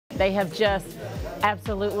They have just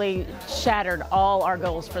absolutely shattered all our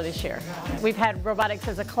goals for this year. We've had robotics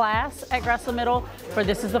as a class at Grassland Middle for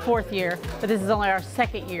this is the 4th year, but this is only our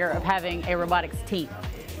 2nd year of having a robotics team.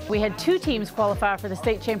 We had 2 teams qualify for the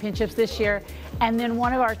state championships this year, and then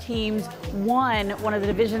one of our teams won one of the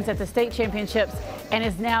divisions at the state championships and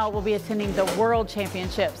will be attending the world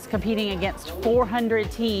championships, competing against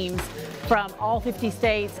 400 teams from all 50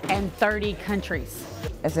 states and 30 countries.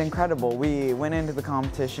 It's incredible. We went into the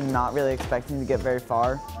competition not really expecting to get very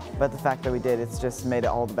far, but the fact that we did, it's just made it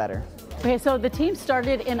all the better. Okay, so the team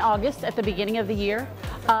started in August at the beginning of the year.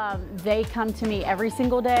 They come to me every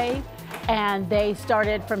single day, and they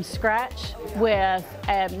started from scratch with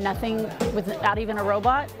nothing, without even a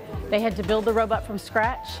robot. They had to build the robot from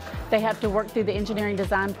scratch. They have to work through the engineering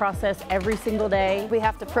design process every single day. We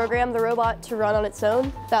have to program the robot to run on its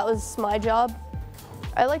own. That was my job.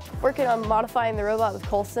 I liked working on modifying the robot with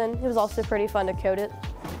Colson. It was also pretty fun to code it.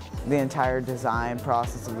 The entire design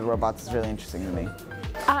process of the robots is really interesting to me.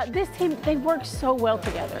 This team, they work so well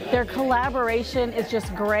together. Their collaboration is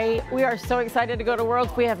just great. We are so excited to go to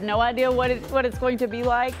Worlds. We have no idea what it's going to be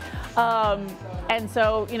like. And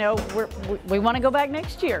so, you know, we want to go back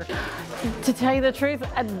next year. To tell you the truth,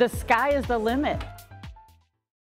 the sky is the limit.